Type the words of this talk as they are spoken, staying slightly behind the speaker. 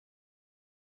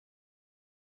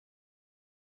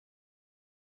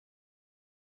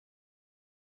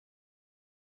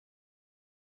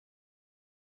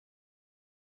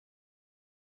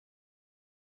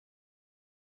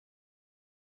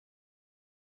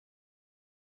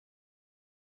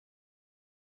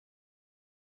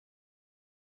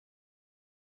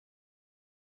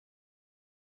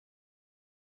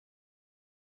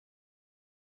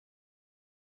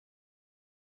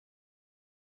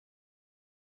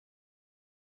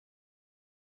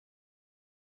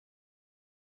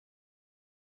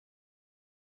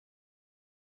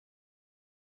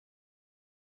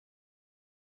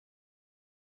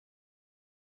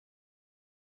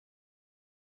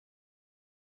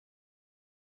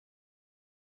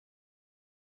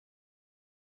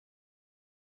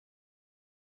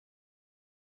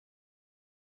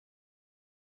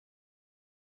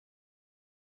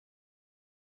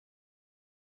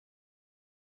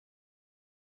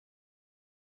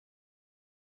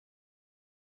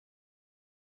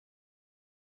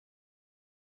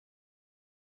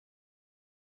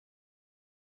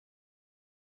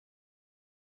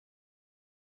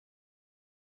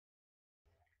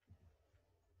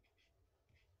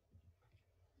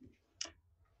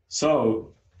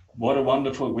So, what a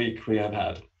wonderful week we have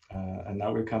had. And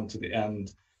now we come to the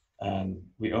end, and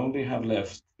we only have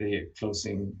left the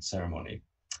closing ceremony.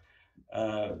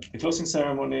 The closing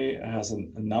ceremony has a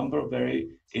number of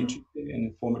very interesting and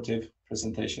informative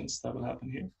presentations that will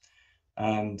happen here.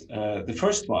 And the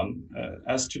first one,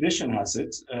 as tradition has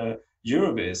it,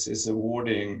 Eurovis is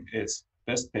awarding its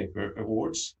Best Paper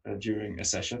awards during a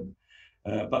session.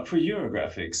 But for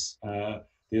Eurographics,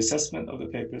 the assessment of the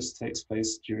papers takes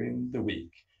place during the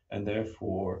week, and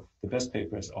therefore the best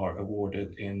papers are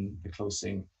awarded in the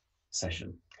closing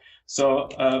session. So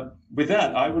with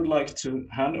that, I would like to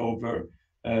hand over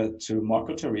to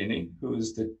Marco Tarini, who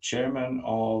is the chairman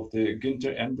of the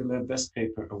Günther Endele Best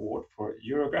Paper Award for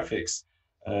Eurographics,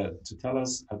 to tell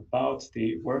us about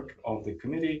the work of the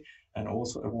committee and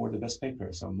also award the best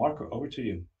paper. So Marco, over to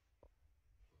you.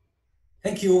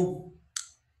 Thank you.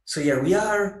 So here we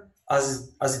are,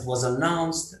 as it was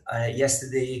announced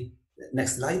yesterday.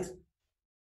 Next slide.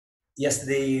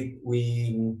 Yesterday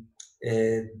we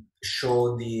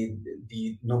showed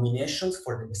the nominations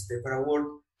for the Best Paper Award,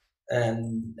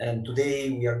 and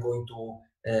today we are going to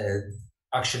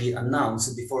actually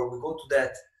announce. Before we go to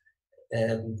that,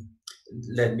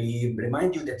 let me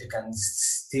remind you that you can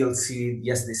still see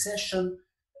yesterday's session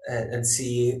and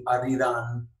see a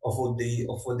rerun of all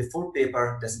the four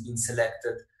papers that's been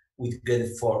selected with great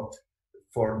effort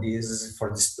for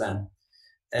this plan.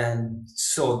 And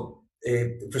so,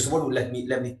 first of all, let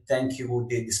me thank you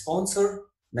the sponsor.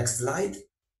 Next slide.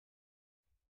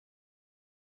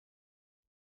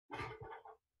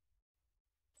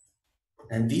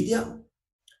 NVIDIA,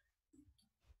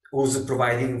 who's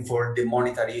providing for the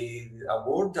monetary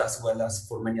award as well as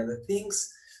for many other things.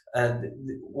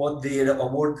 And what the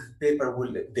award paper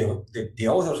will, the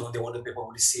authors of the award paper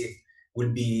will receive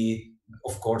will be,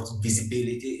 of course,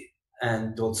 visibility,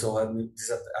 and also this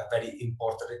is a very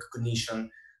important recognition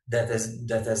that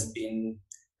has been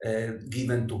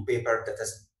given to paper that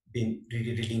has been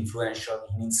really influential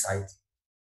in insight.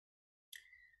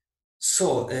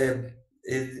 So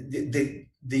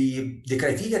the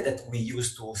criteria that we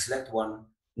use to select one,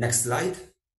 next slide,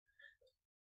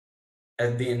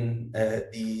 have been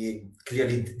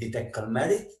clearly the technical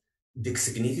merit, the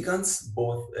significance,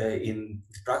 both in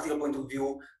the practical point of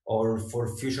view or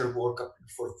for future work,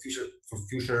 for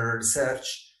future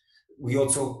research. We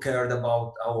also cared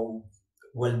about how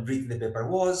well written the paper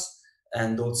was,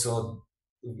 and also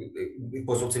it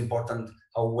was also important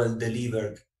how well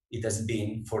delivered it has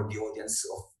been for the audience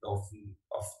of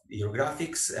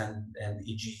Eurographics and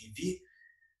EGEV.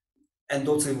 And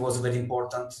also it was very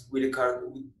important,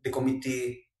 the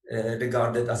committee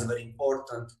regarded as very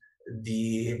important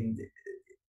the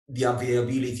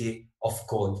availability of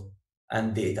code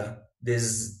and data.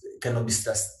 This cannot be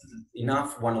stressed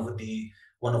enough. One of the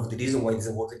reasons why this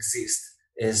award exists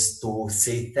is to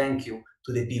say thank you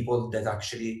to the people that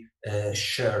actually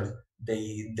shared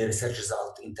the research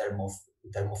result in terms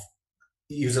of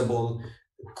usable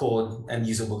code and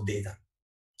usable data.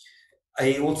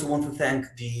 I also want to thank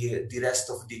the rest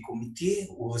of the committee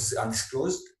who was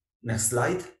undisclosed. Next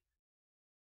slide.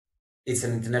 It's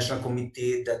an international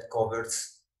committee that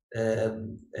covers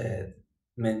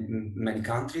many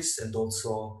countries, and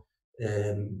also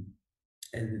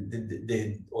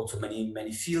also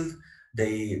many fields.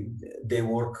 They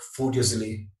work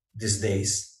furiously these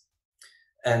days.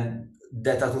 And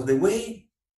that out of the way,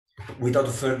 without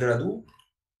further ado,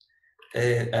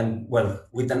 and well,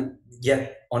 with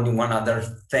yet only one other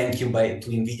thank you to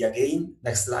NVIDIA again.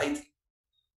 Next slide.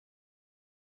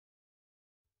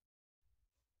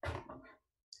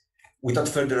 Without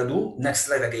further ado, next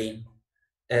slide again.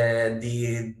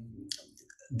 The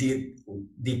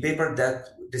paper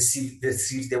that received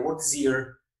the award this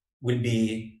year will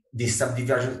be the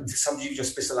subdivision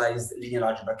specialized linear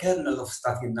algebra kernel of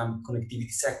static and dynamic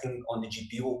connectivity setting on the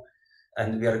GPU.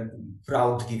 And we are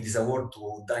proud to give this award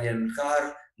to Daniel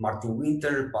Milhar, Martin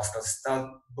Winter, Pascal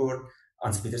Stalbord,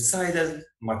 Hans-Peter Seidel,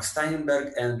 Mark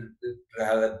Steinberg, and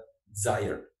Rahel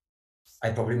Zayer. I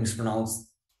probably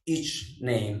mispronounced each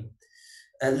name.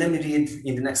 Let me read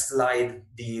in the next slide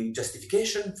the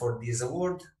justification for this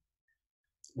award.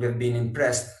 We have been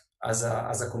impressed as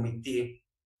a committee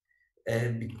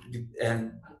and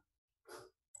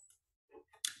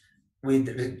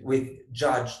with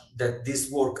judge that this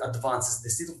work advances the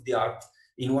state of the art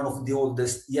in one of the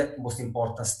oldest yet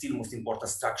still most important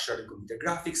structure in computer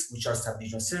graphics, which are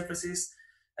subdivision surfaces.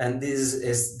 And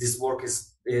this work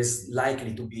is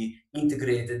likely to be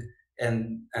integrated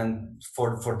and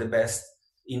for the best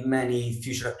in many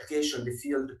future applications in the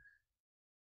field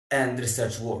and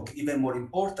research work. Even more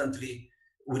importantly,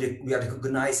 we are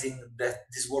recognizing that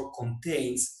this work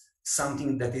contains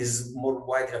something that is more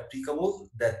widely applicable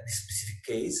than this specific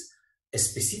case,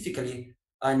 specifically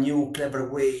a new clever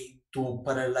way to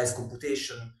parallelize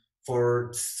computation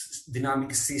for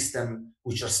dynamic systems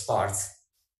which are sparse.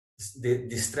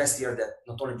 The stress here that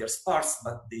not only they're sparse,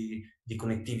 but the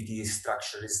connectivity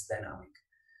structure is dynamic.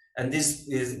 And this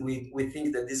is, we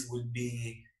think that this will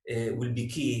be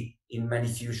key in many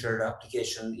future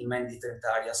applications in many different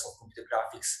areas of computer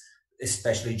graphics,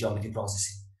 especially geometry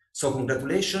processing. So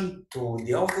congratulations to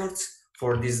the authors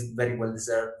for this very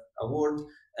well-deserved award,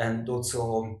 and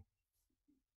also,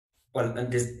 well,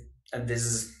 and this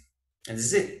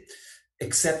is it.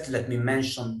 Except let me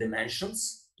mention the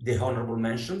mentions, the honorable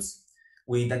mentions.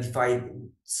 We identified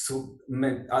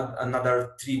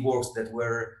another 3 works that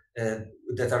were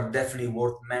that are definitely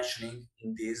worth mentioning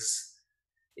in this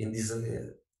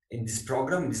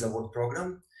program, in this award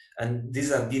program, and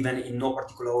these are given in no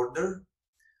particular order.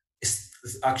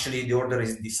 Actually, the order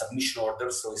is the submission order,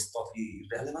 so it's totally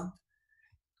irrelevant.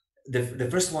 The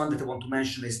first one that I want to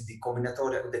mention is the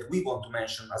combinatorial, that we want to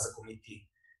mention as a committee,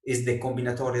 is the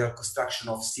combinatorial construction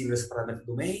of seamless parameter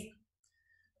domain.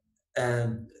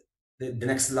 And the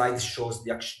next slide shows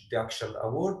the actual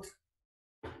award.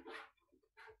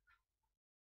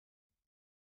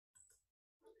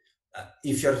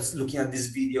 If you're looking at this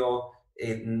video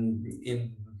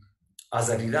as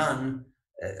a rerun,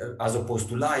 as opposed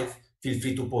to live, feel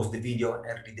free to pause the video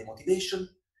and read the motivation.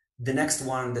 The next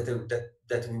one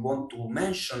that we want to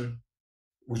mention,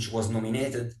 which was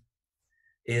nominated,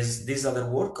 is this other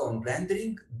work on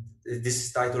rendering. This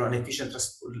is titled An Efficient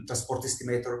Transport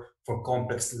Estimator for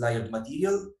Complex Layered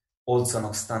Material, also an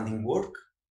outstanding work,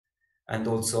 and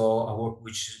also a work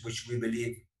which we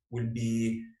believe will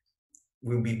be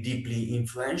deeply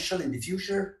influential in the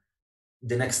future.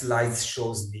 The next slide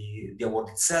shows the award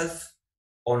itself.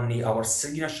 Only our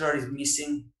signature is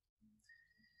missing.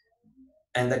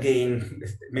 And again,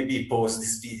 maybe pause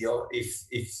this video if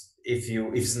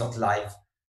it's not live,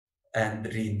 and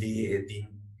read the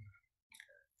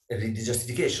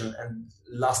justification. And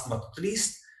last but not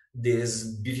least, this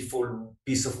beautiful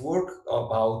piece of work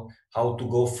about how to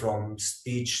go from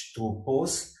speech to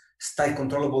pose, style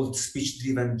controllable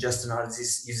speech-driven just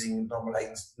analysis using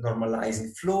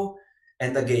normalizing flow.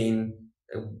 And again,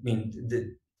 I mean,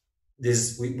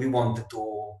 we wanted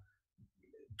to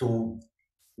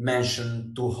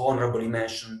honorably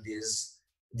mention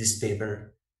this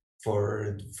paper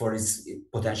for its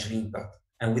potential impact.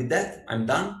 And with that, I'm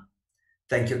done.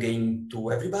 Thank you again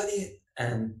to everybody,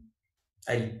 and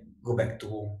I'll go back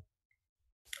to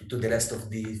the rest of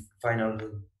the final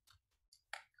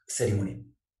ceremony.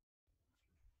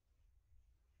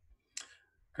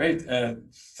 Great.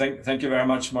 Thank you very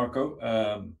much, Marco.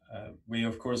 We,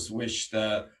 of course, wish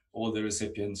that all the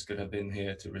recipients could have been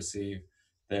here to receive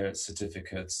their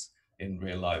certificates in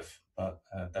real life, but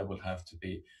that will have to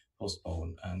be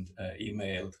postponed and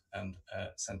emailed and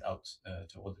sent out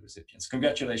to all the recipients.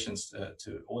 Congratulations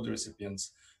to all the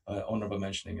recipients, honorable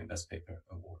mentioning and best paper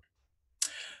award.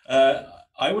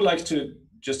 I would like to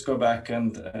just go back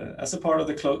and, as a part of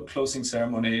the closing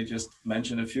ceremony, just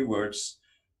mention a few words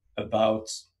about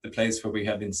the place where we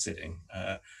have been sitting.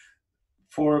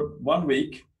 For 1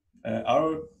 week,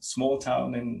 our small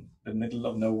town in the middle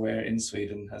of nowhere in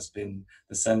Sweden has been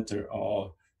the center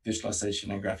of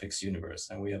visualization and graphics universe,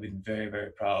 and we have been very,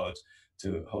 very proud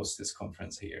to host this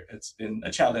conference here. It's been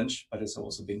a challenge, but it's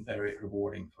also been very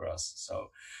rewarding for us.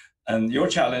 So, and your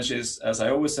challenge is, as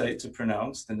I always say, to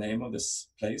pronounce the name of this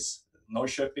place,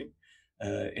 Norrköping,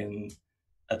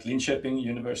 at Linköping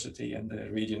University and the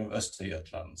region of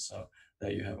Östergötland. So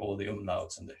there you have all the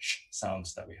umlauts and the sh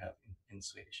sounds that we have in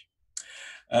Swedish.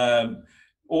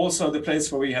 Also, the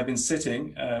place where we have been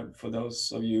sitting, for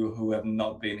those of you who have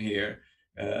not been here,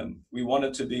 we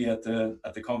wanted to be at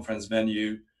the conference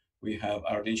venue. We have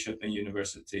our Linköping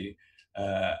University,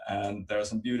 and there are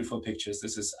some beautiful pictures.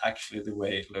 This is actually the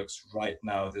way it looks right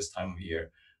now this time of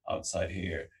year outside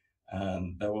here.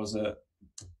 And there was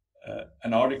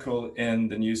an article in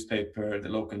the newspaper, the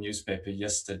local newspaper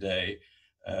yesterday,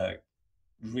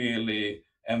 really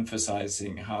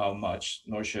emphasizing how much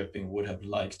Norrköping would have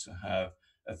liked to have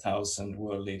 1,000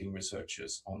 world-leading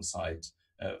researchers on site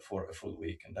for a full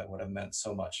week, and that would have meant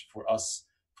so much for us,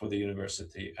 for the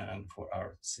university, and for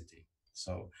our city.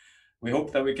 So we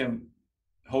hope that we can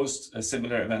host a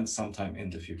similar event sometime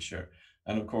in the future.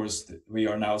 And of course, we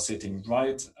are now sitting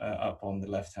right up on the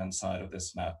left-hand side of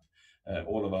this map,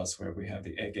 all of us, where we have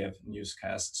the EGEV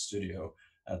newscast studio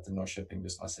at the Norrköping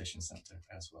Visualization Center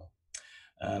as well.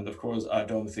 And of course, our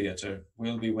Dome Theater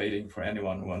will be waiting for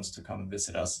anyone who wants to come and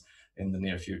visit us in the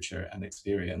near future and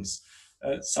experience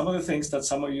some of the things that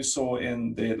some of you saw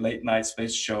in the late night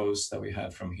space shows that we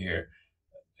had from here,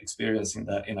 experiencing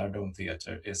that in our Dome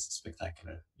Theater is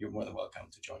spectacular. You're more than welcome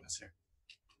to join us here.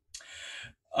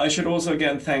 I should also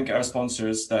again thank our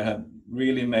sponsors that have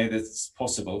really made it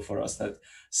possible for us, that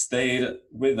stayed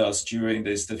with us during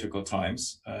these difficult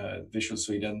times. Visual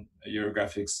Sweden,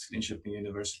 Eurographics, Linköping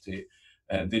University,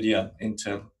 NVIDIA,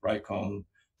 Intel, Raycon,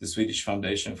 the Swedish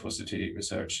Foundation for Strategic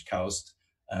Research, KAUST,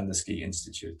 and the SKI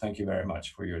Institute. Thank you very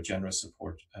much for your generous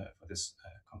support for this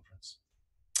conference.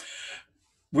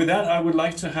 With that, I would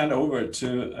like to hand over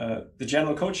to the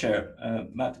General Co-Chair,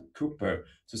 Matt Cooper,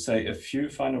 to say a few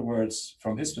final words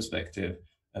from his perspective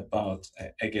about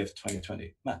EGIF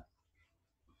 2020. Matt.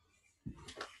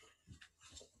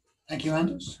 Thank you,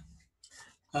 Anders.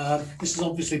 This has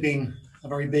obviously been a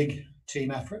very big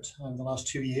team effort over the last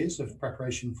 2 years of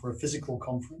preparation for a physical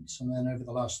conference, and then over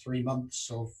the last 3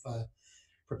 months of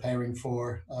preparing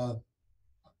for a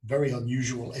very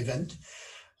unusual event,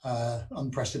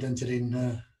 unprecedented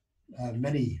in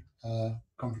many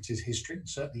conferences history,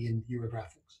 certainly in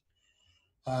Eurographics.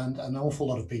 And an awful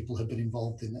lot of people have been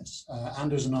involved in this.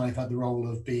 Anders and I have had the role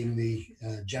of being the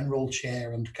general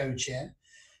chair and co-chair,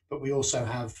 but we also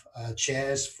have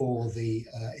chairs for the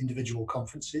individual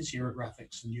conferences,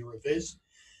 Eurographics and Euroviz.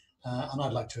 And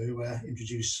I'd like to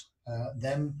introduce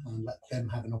them and let them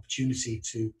have an opportunity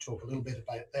to talk a little bit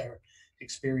about their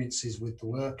experiences with the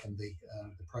work and the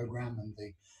program and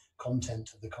the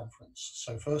content of the conference.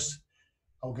 So first,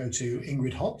 I'll go to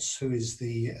Ingrid Hotz, who is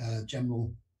the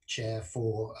general chair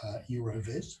for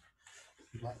Euroviz.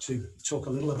 You'd like to talk a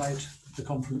little about the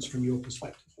conference from your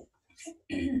perspective.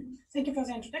 Thank you for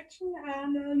the introduction,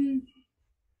 and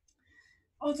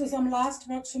also some last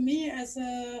words for me as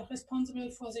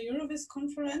responsible for the Euroviz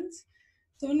conference.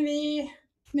 So when we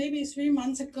maybe 3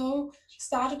 months ago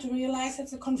started to realize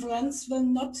that the conference will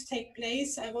not take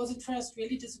place, I was at first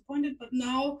really disappointed, but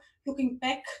now looking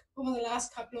back over the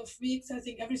last couple of weeks, I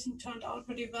think everything turned out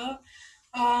pretty well.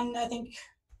 And I think,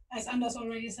 as Anders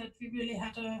already said, we really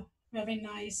had a very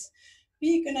nice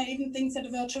week, and I even think that a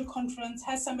virtual conference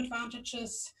has some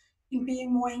advantages in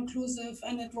being more inclusive,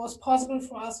 and it was possible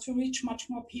for us to reach much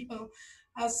more people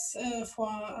as for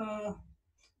a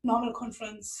normal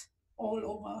conference all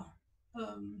over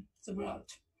the world.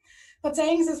 But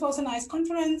saying this was a nice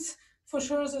conference, for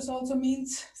sure this also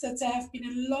means that there have been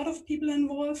a lot of people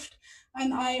involved,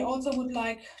 and I also would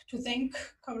like to thank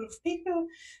a couple of people.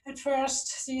 At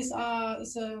first, these are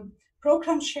the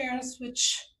program chairs,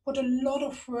 which put a lot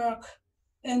of work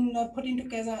in putting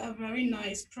together a very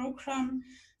nice program.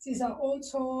 These are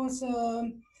also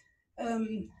the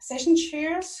session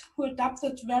chairs who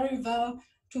adapted very well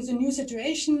to the new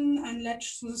situation and led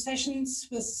to the sessions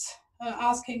with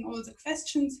asking all the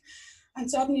questions. And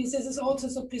certainly this is also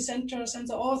the presenters and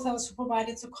the authors who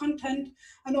provided the content,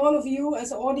 and all of you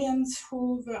as an audience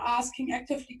who were asking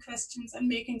actively questions and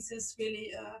making this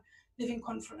really a living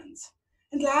conference.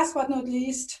 And last but not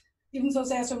least, even though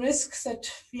there's a risk that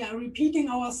we are repeating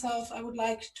ourselves, I would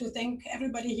like to thank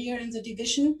everybody here in the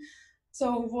division,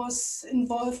 so who was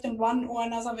involved in one or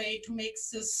another way to make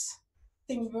this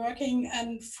thing working.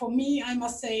 And for me, I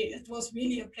must say, it was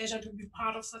really a pleasure to be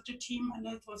part of such a team, and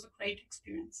it was a great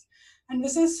experience. And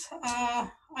with this,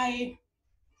 I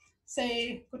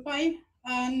say goodbye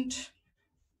and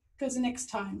till the next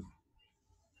time.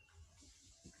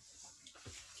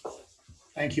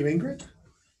 Thank you, Ingrid.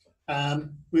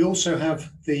 We also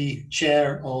have the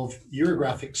chair of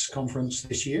Eurographics conference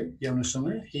this year, Jonas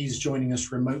Unger. He's joining us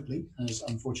remotely, as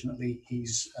unfortunately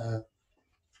he's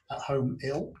at home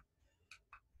ill.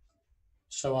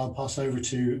 So I'll pass over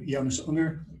to Jonas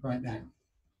Unger right now.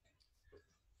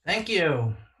 Thank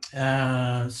you.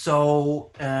 I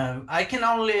can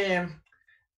only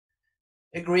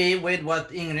agree with what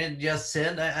Ingrid just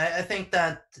said. I think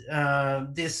that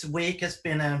this week has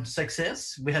been a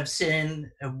success. We have seen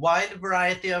a wide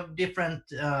variety of different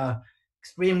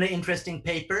extremely interesting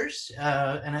papers,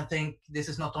 and I think this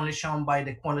is not only shown by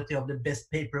the quality of the best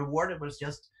paper award that was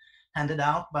just handed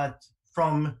out, but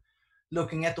from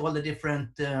looking at all the different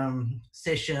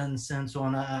sessions and so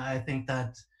on, I think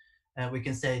that we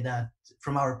can say that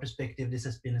from our perspective, this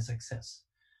has been a success.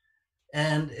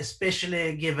 And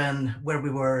especially given where we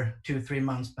were 2-3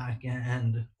 months back,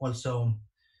 and also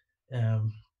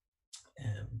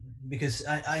because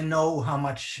I know how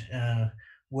much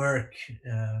work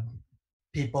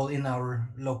people in our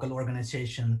local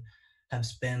organization have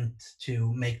spent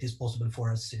to make this possible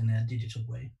for us in a digital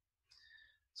way.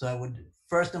 So I would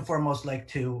first and foremost like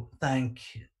to thank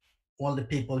all the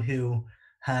people who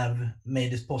have made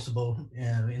this possible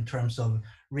in terms of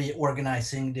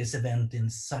reorganizing this event in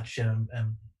such a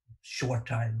short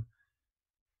time.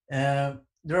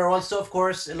 There are also, of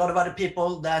course, a lot of other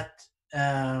people that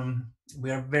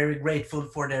we are very grateful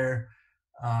for their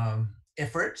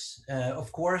efforts.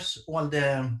 Of course, all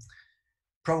the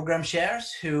program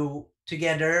chairs who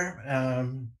together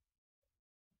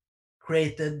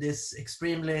created this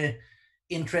extremely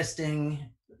interesting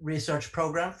research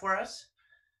program for us.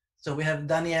 So we have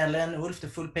Danielle and Ulf, the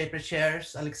full paper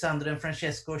chairs, Alexander and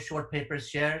Francesco, short paper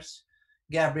chairs,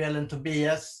 Gabriel and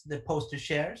Tobias, the poster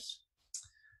chairs.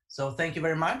 So thank you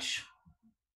very much.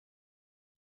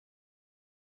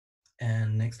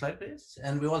 And next slide, please.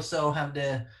 And we also have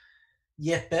the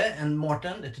Jeppe and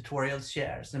Morten, the tutorials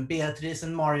chairs, and Beatrice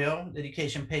and Mario, the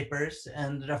education papers,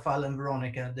 and Rafal and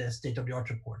Veronica, the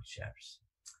state-of-the-art report chairs.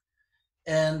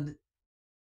 And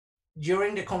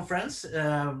during the conference,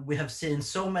 we have seen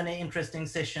so many interesting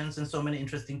sessions and so many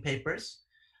interesting papers.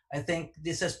 I think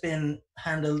this has been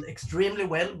handled extremely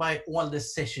well by all the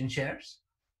session chairs.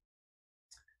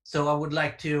 So I would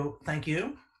like to thank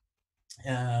you.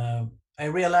 I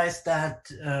realized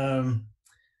that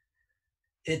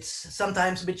it's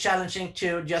sometimes a bit challenging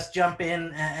to just jump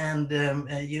in and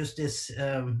use this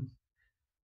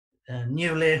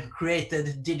newly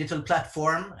created digital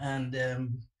platform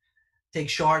and take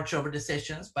charge over the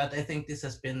sessions, but I think this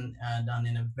has been done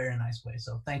in a very nice way.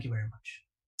 So thank you very much.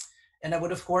 And I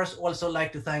would, of course, also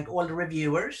like to thank all the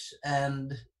reviewers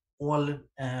and all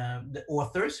the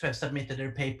authors who have submitted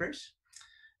their papers.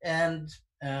 And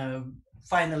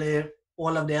finally,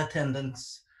 all of the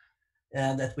attendants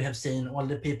that we have seen, all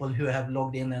the people who have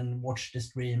logged in and watched the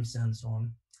streams and so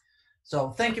on. So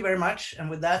thank you very much. And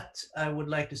with that, I would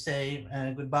like to say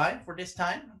goodbye for this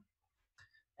time.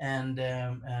 And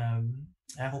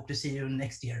I hope to see you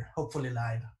next year, hopefully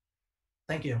live.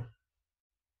 Thank you.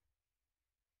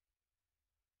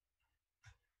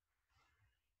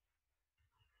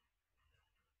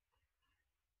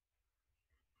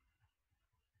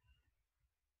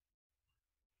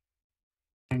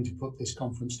 To put this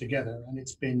conference together, and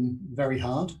it's been very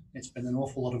hard. It's been an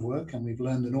awful lot of work, and we've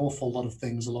learned an awful lot of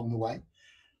things along the way.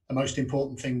 The most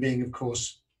important thing being, of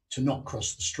course, to not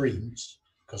cross the streams,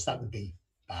 because that would be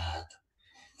bad.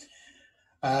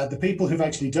 The people who've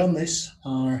actually done this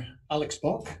are Alex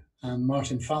Bock and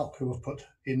Martin Falk, who have put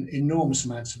in enormous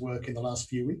amounts of work in the last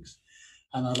few weeks.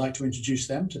 And I'd like to introduce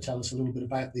them to tell us a little bit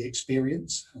about the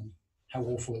experience and how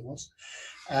awful it was,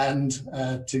 and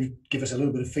to give us a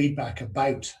little bit of feedback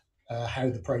about how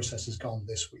the process has gone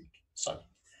this week. So,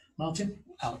 Martin,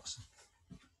 Alex.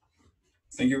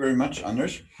 Thank you very much,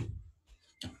 Anders.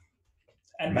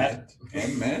 And Matt.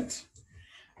 And Matt.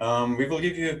 We will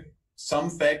give you some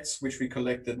facts which we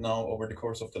collected now over the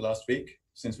course of the last week,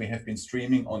 since we have been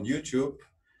streaming on YouTube.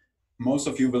 Most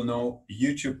of you will know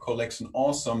YouTube collects an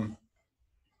awesome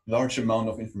large amount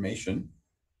of information.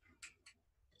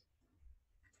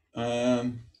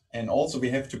 And also we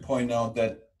have to point out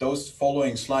that those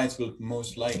following slides will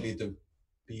most likely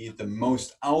be the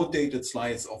most outdated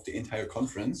slides of the entire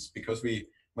conference, because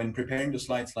when preparing the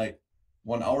slides like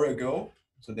 1 hour ago,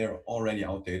 so they're already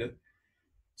outdated.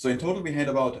 So in total, we had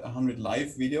about 100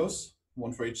 live videos,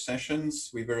 one for each sessions.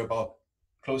 We were about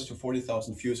close to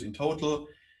 40,000 views in total.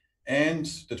 And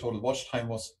the total watch time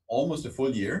was almost a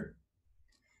full year.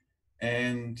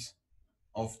 And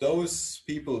of those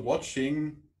people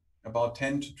watching, about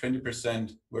 10 to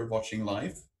 20% were watching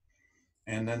live.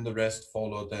 And then the rest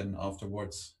followed then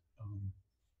afterwards,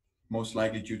 most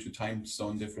likely due to time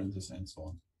zone differences and so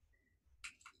on.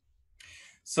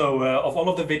 So of all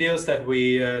of the videos that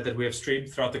we have streamed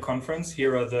throughout the conference,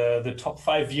 here are the top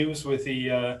 5 views with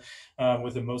the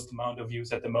most amount of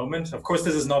views at the moment. Of course,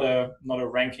 this is not a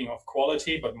ranking of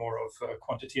quality, but more of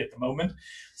quantity at the moment.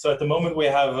 So at the moment, we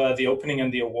have the opening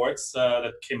and the awards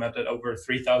that came out at over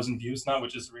 3,000 views now,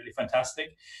 which is really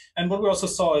fantastic. And what we also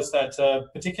saw is that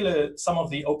particularly some of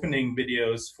the opening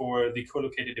videos for the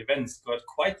co-located events got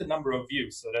quite the number of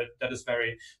views. So that is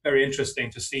very, very interesting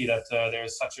to see that there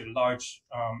is such a large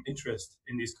interest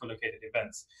in these co-located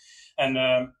events. And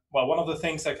well, one of the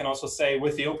things I can also say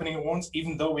with the opening awards,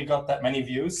 even though we got that many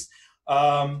views,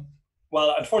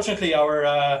 well, unfortunately, our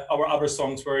ABBA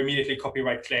songs were immediately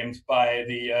copyright claimed by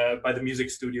the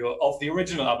music studio of the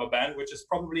original ABBA band, which is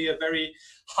probably a very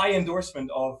high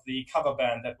endorsement of the cover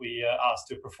band that we asked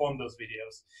to perform those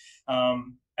videos.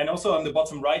 And also on the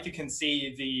bottom right, you can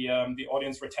see the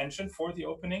audience retention for the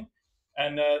opening.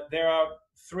 And there are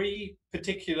 3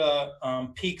 particular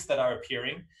peaks that are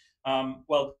appearing.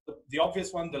 Well, the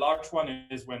obvious one, the large one,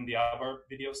 is when the ABBA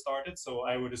video started. So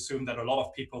I would assume that a lot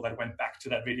of people that went back to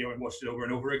that video and watched it over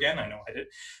and over again, I know I did.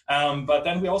 But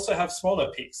then we also have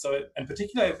smaller peaks. So in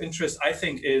particular of interest, I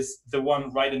think, is the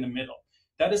one right in the middle.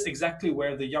 that is exactly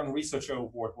where the Young Researcher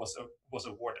Award was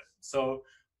awarded. So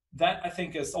that, I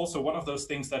think, is also one of those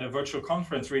things that a virtual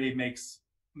conference really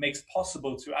makes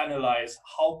possible, to analyze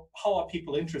how are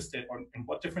people interested, or in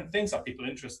what different things are people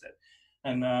interested.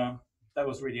 And that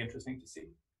was really interesting to see.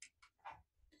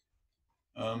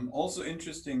 Also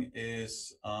interesting is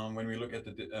when we look at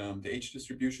the age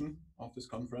distribution of this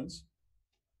conference.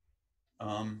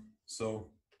 So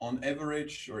on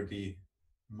average, or the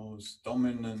most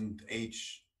dominant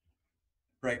age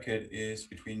bracket is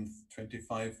between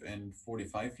 25 and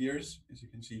 45 years, as you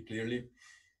can see clearly.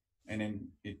 And then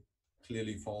it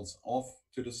clearly falls off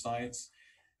to the sides.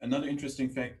 Another interesting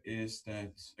fact is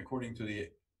that according to the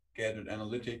gathered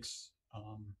analytics,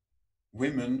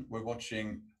 women were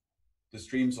watching the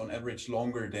streams on average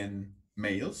longer than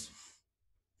males.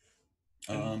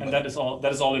 And that is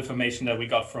all information that we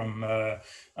got from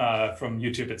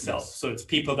YouTube itself. Yes. So it's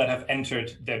people that have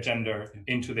entered their gender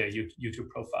into their YouTube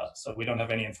profile. So we don't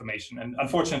have any information, and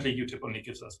unfortunately, YouTube only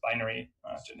gives us binary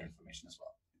gender information as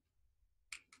well.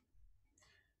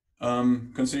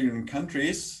 Considering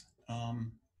countries,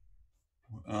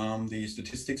 the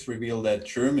statistics reveal that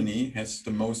Germany has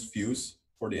the most views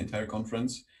for the entire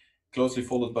conference, closely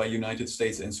followed by United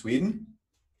States and Sweden,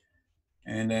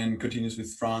 and then continues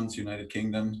with France, United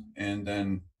Kingdom, and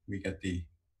then we get the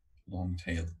long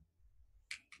tail.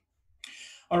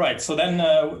 All right, so then,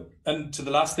 and to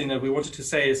the last thing that we wanted to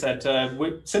say is that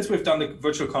since we've done the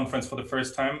virtual conference for the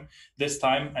first time this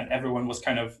time, and everyone was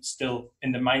kind of still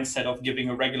in the mindset of giving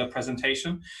a regular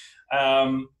presentation,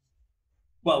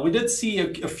 well, we did see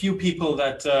a few people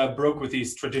that broke with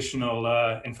these traditional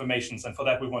informations, and for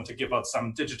that we want to give out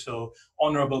some digital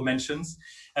honorable mentions.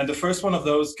 And the first one of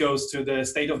those goes to the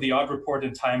state-of-the-art report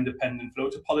in time-dependent flow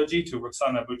topology, to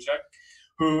Roxana Buchak,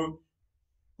 who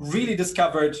really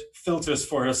discovered filters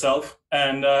for herself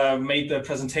and made the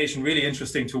presentation really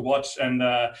interesting to watch and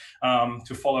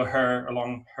to follow her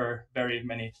along her very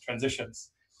many transitions.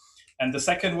 And the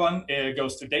second one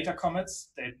goes to Data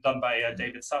Comets, done by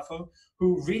David Sappho,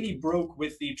 who really broke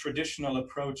with the traditional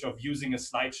approach of using a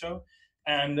slideshow,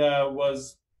 and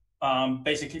was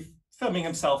basically filming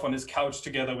himself on his couch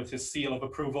together with his seal of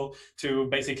approval to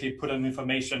basically put an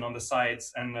information on the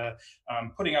sides, and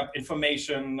putting up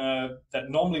information that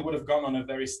normally would have gone on a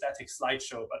very static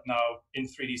slideshow, but now in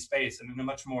 3D space and in a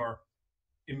much more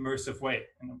immersive way,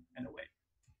 in a way.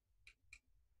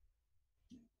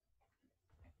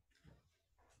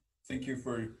 Thank you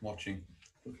for watching.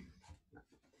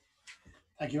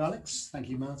 Thank you, Alex. Thank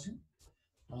you, Martin.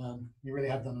 You really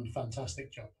have done a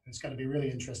fantastic job. It's going to be really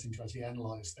interesting to actually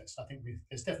analyse this. I think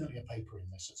there's definitely a paper in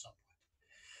this at some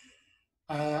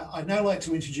point. I'd now like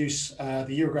to introduce the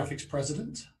Eurographics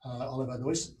president, Oliver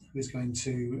Duyssen, who is going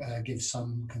to give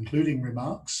some concluding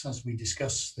remarks as we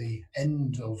discuss the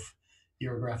end of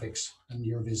Eurographics and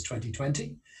Euroviz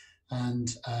 2020, and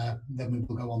then we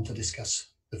will go on to discuss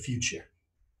the future.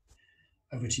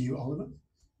 Over to you, Oliver.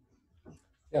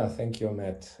 Yeah, thank you,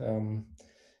 Matt.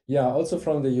 Yeah, also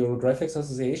from the Eurographics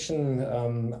Association,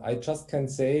 I just can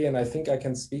say, and I think I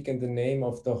can speak in the name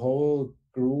of the whole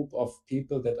group of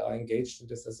people that are engaged in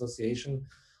this association,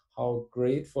 how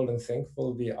grateful and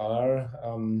thankful we are,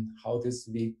 how this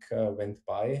week went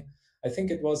by. I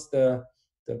think it was the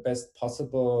best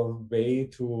possible way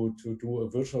to do a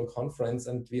virtual conference,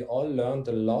 and we all learned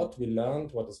a lot. We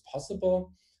learned what is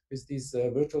possible with these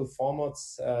virtual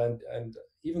formats, and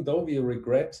even though we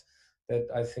regret that,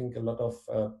 I think a lot of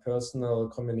personal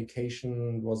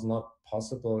communication was not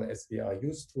possible as we are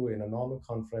used to in a normal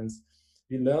conference,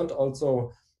 we learned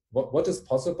also what is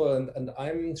possible, and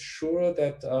I'm sure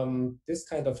that this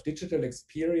kind of digital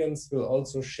experience will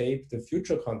also shape the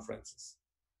future conferences.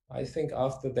 I think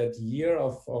after that year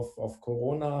of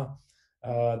Corona,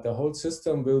 the whole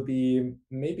system will be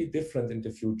maybe different in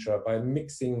the future by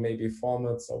mixing maybe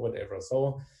formats or whatever.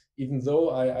 So even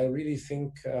though I really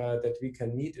think that we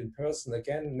can meet in person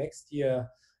again next year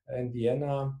in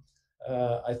Vienna,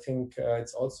 I think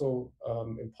it's also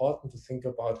important to think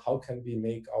about how can we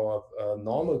make our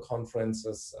normal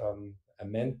conferences,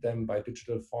 amend them by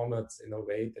digital formats in a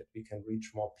way that we can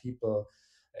reach more people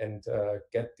and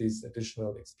get these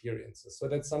additional experiences. So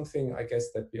that's something, I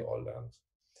guess, that we all learned.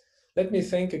 Let me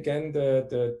thank again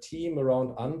the team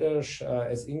around Anders.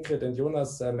 As Ingrid and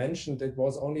Jonas mentioned, it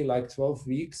was only like 12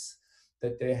 weeks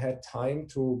that they had time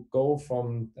to go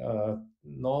from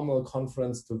normal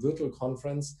conference to virtual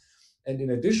conference. And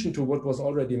in addition to what was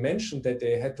already mentioned, that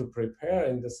they had to prepare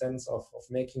in the sense of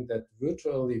making that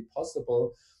virtually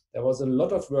possible, there was a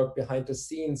lot of work behind the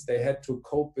scenes. They had to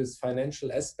cope with financial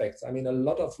aspects. I mean, a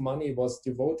lot of money was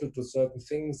devoted to certain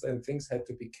things, and things had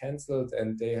to be canceled,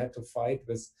 and they had to fight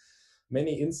with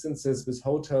many instances with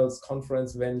hotels,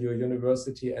 conference venue,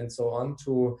 university, and so on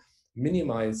to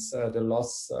minimize the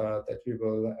loss that we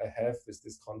will have with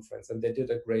this conference. And they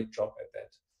did a great job at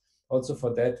that. Also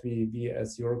for that, we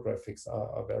as Eurographics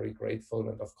are very grateful.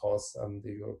 And of course,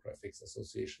 the Eurographics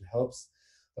Association helps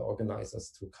the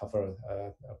organizers to cover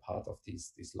a part of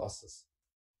these losses.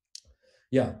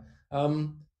 Yeah.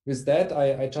 With that,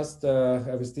 I just,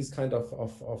 with this kind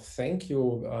of thank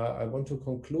you, I want to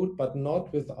conclude, but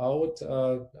not without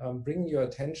bringing your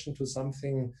attention to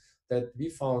something that we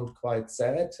found quite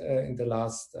sad in the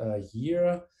last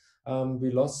year. We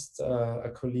lost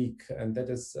a colleague, and that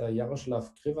is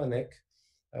Jaroslav Krivanek,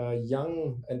 a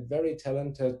young and very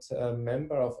talented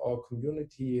member of our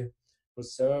community who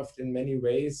served in many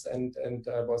ways and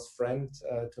was friend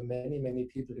to many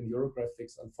people in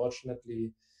Eurographics.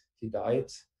 Unfortunately, he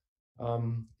died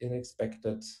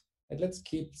unexpected. And let's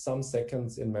keep some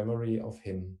seconds in memory of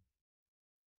him.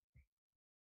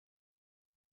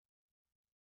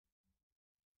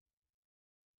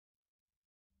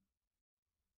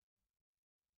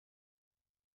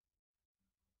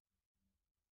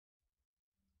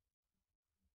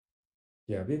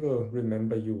 Yeah, we will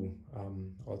remember you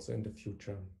also in the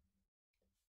future.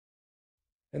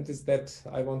 And with that,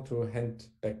 I want to hand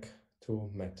back to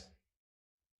Matt.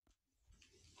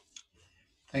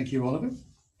 Thank you, Oliver.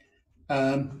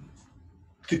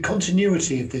 The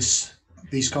continuity of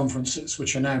these conferences,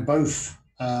 which are now both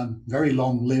very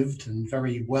long-lived and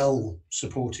very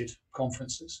well-supported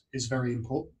conferences, is very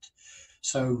important.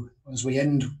 So as we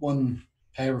end one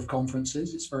pair of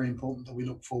conferences, it's very important that we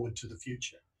look forward to the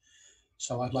future.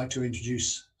 So I'd like to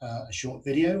introduce a short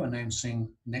video announcing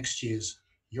next year's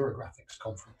Eurographics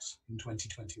conference in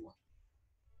 2021.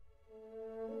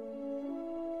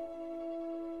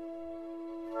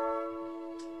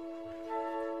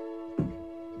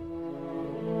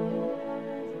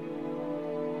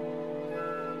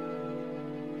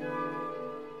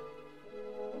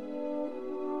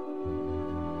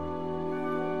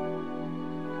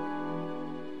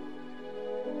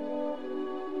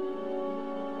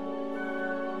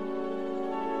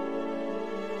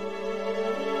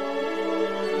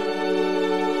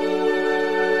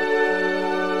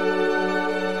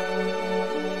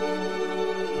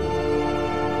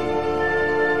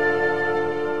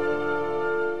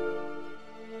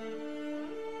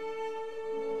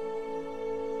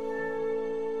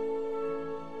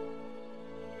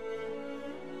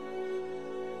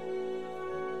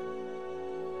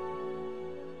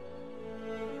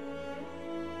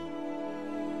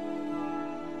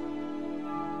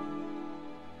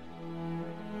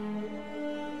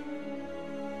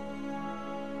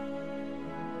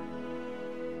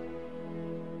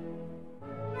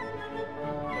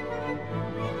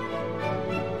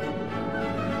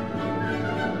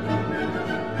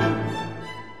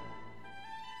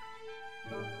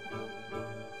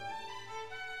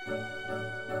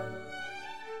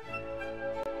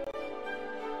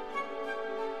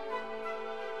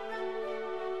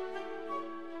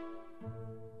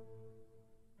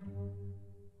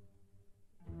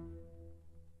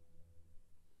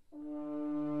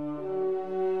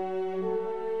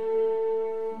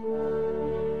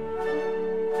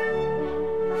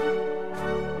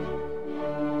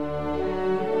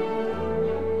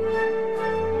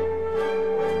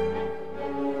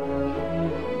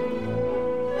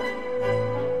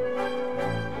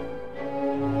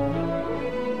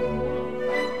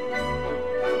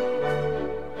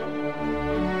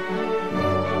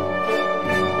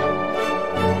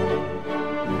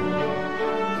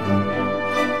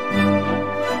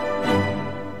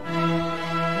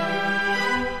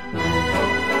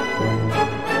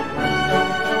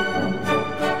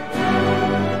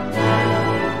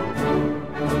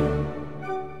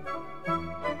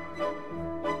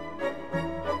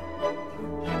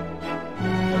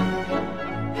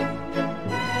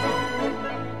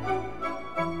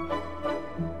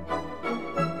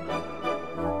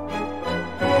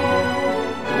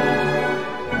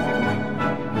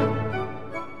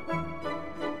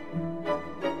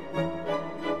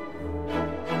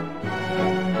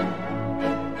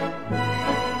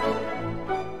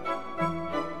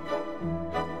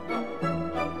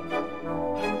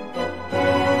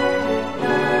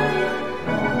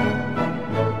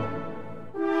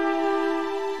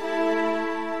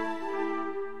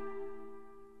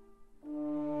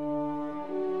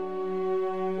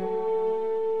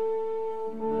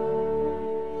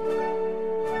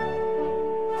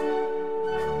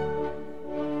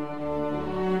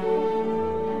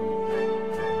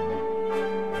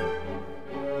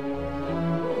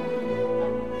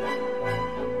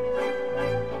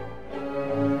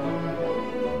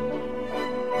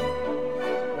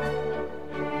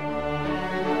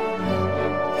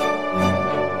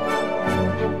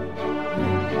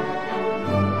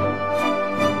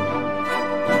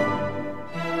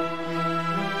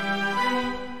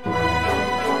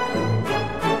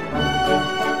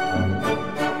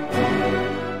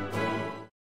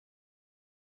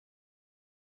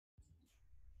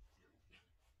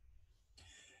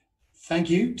 thank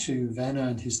you to Werner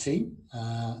and his team.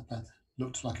 That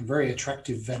looked like a very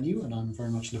attractive venue, and I'm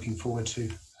very much looking forward to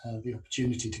the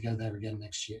opportunity to go there again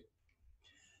next year.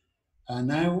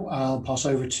 Now I'll pass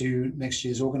over to next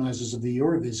year's organisers of the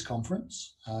Euroviz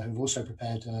conference, who've also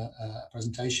prepared a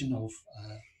presentation of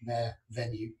their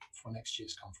venue for next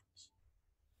year's conference.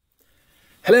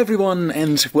 Hello everyone,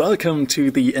 and welcome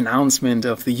to the announcement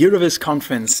of the Euroviz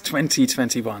Conference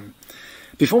 2021.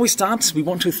 Before we start, we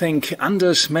want to thank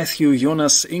Anders, Matthew,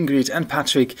 Jonas, Ingrid and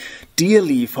Patrick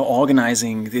dearly for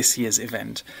organizing this year's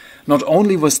event. Not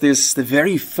only was this the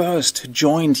very first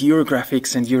joint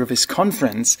Eurographics and Euroviz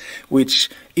conference, which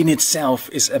in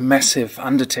itself is a massive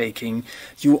undertaking,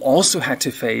 you also had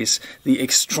to face the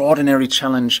extraordinary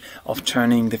challenge of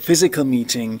turning the physical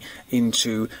meeting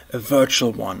into a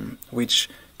virtual one, which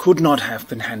could not have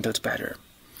been handled better.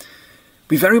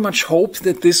 We very much hope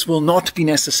that this will not be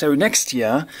necessary next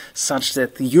year, such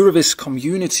that the Euroviz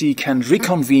community can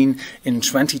reconvene in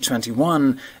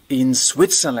 2021 in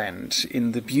Switzerland,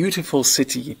 in the beautiful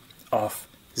city of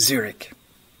Zurich.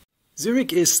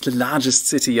 Zurich is the largest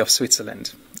city of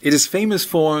Switzerland. It is famous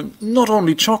for not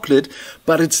only chocolate,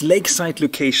 but its lakeside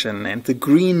location and the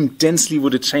green, densely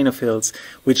wooded chain of hills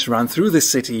which run through the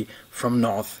city from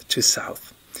north to south.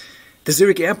 The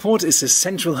Zurich airport is a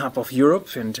central hub of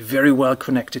Europe and very well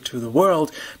connected to the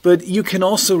world, but you can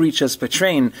also reach us by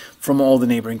train from all the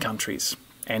neighboring countries.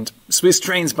 And Swiss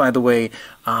trains, by the way,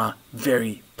 are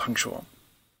very punctual.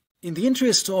 In the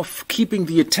interest of keeping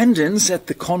the attendance at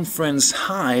the conference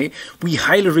high, we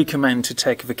highly recommend to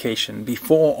take a vacation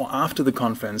before or after the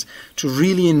conference to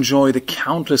really enjoy the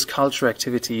countless cultural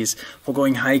activities for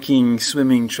going hiking,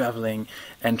 swimming, traveling,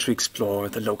 and to explore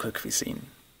the local cuisine.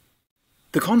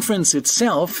 The conference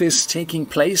itself is taking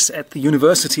place at the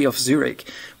University of Zurich,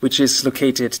 which is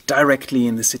located directly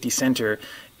in the city center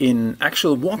in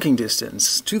actual walking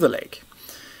distance to the lake.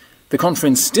 The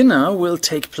conference dinner will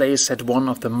take place at one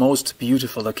of the most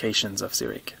beautiful locations of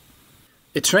Zurich.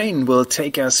 A train will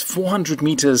take us 400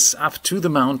 meters up to the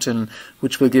mountain,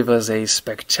 which will give us a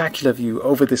spectacular view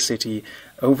over the city,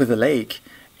 over the lake,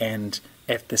 and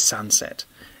at the sunset.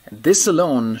 And this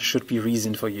alone should be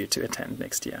reason for you to attend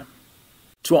next year.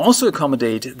 To also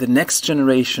accommodate the next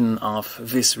generation of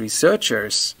Viz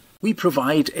researchers, we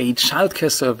provide a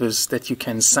childcare service that you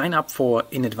can sign up for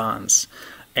in advance.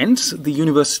 And the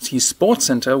University Sports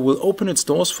Center will open its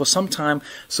doors for some time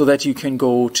so that you can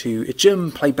go to a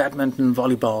gym, play badminton,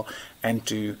 volleyball, and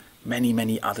do many,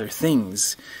 many other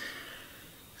things.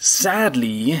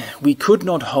 Sadly, we could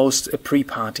not host a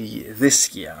pre-party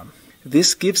this year.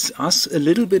 This gives us a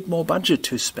little bit more budget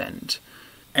to spend.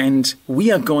 And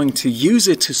we are going to use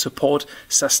it to support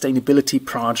sustainability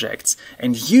projects.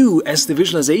 And you, as the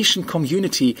visualization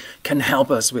community, can help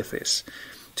us with this.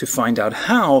 To find out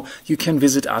how, you can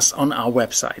visit us on our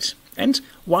website. And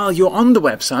while you're on the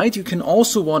website, you can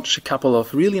also watch a couple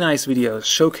of really nice videos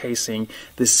showcasing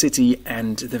the city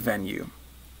and the venue.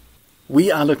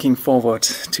 We are looking forward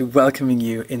to welcoming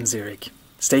you in Zurich.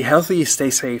 Stay healthy, stay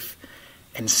safe,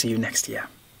 and see you next year.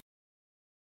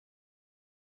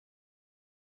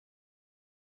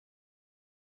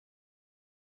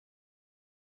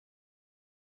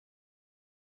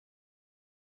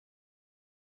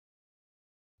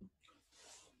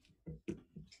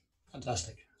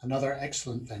 Fantastic. Another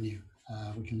excellent venue.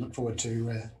 We can look forward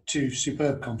to two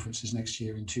superb conferences next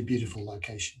year in two beautiful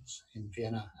locations, in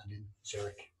Vienna and in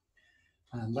Zurich.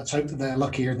 And let's hope that they're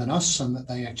luckier than us and that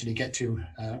they actually get to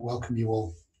welcome you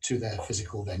all to their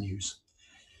physical venues.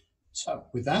 So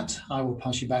with that, I will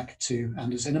pass you back to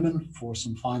Anders Innemann for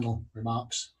some final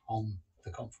remarks on the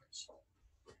conference.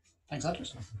 Thanks,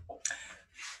 Anders.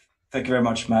 Thank you very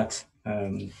much, Matt.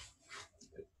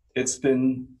 It's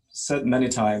been said many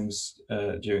times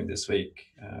during this week.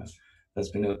 There's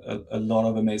been a lot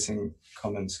of amazing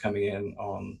comments coming in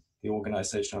on the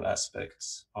organizational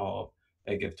aspects of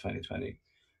EGIP 2020.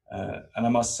 And I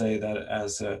must say that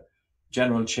as a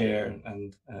general chair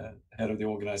and head of the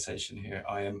organization here,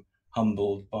 I am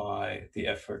humbled by the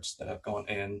efforts that have gone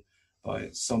in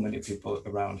by so many people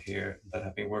around here that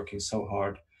have been working so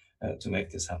hard to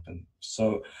make this happen.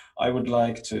 So I would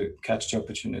like to catch the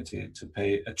opportunity to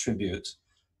pay a tribute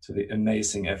to the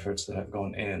amazing efforts that have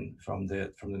gone in from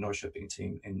the Norrköping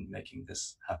team in making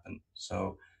this happen.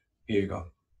 So here you go.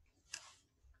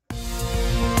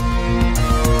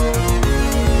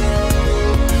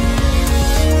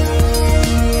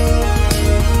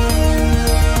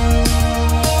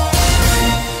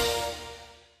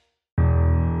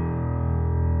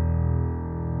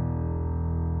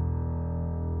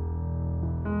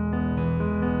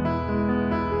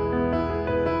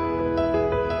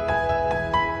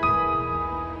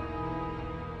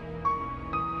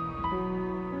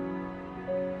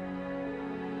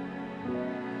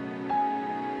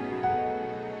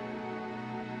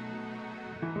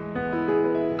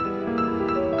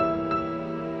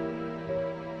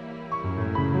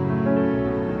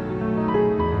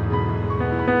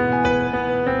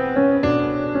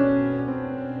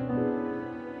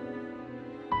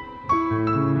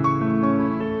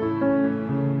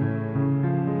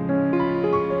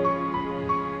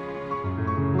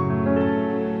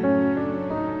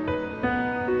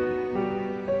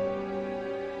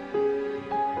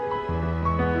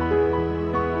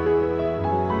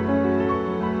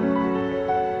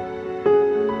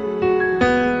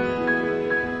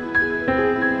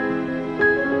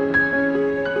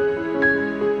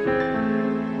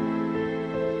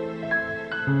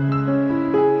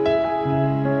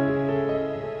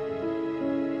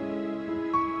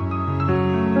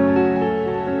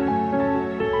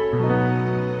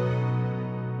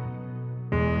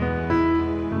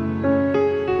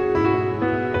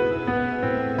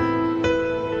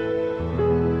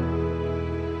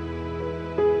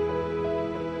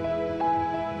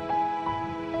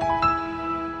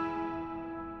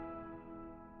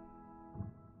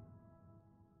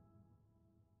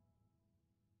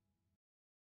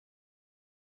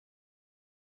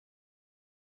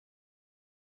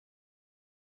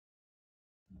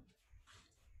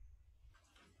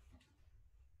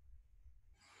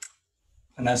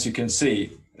 And as you can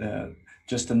see,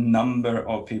 just the number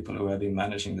of people who have been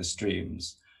managing the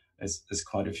streams is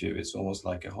quite a few. It's almost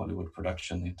like a Hollywood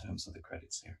production in terms of the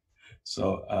credits here.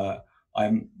 So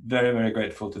I'm very, very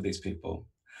grateful to these people.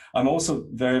 I'm also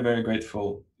very, very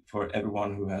grateful for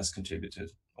everyone who has contributed,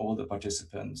 all the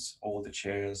participants, all the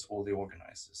chairs, all the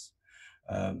organizers.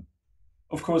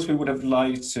 Of course, we would have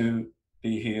liked to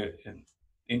be here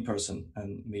in person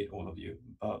and meet all of you,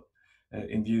 but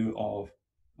in view of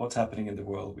what's happening in the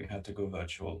world, we had to go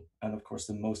virtual. And of course,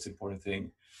 the most important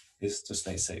thing is to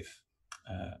stay safe.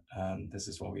 And this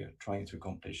is what we are trying to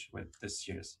accomplish with this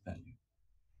year's venue.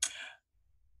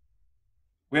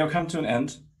 We have come to an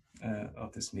end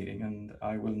of this meeting, and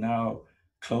I will now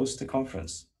close the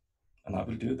conference. And I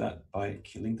will do that by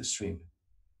killing the stream.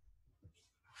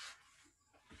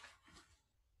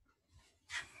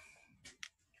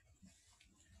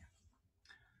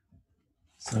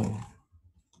 So,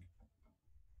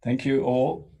 thank you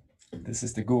all. This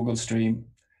is the Google stream.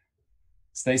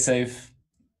 Stay safe.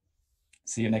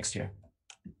 See you next year.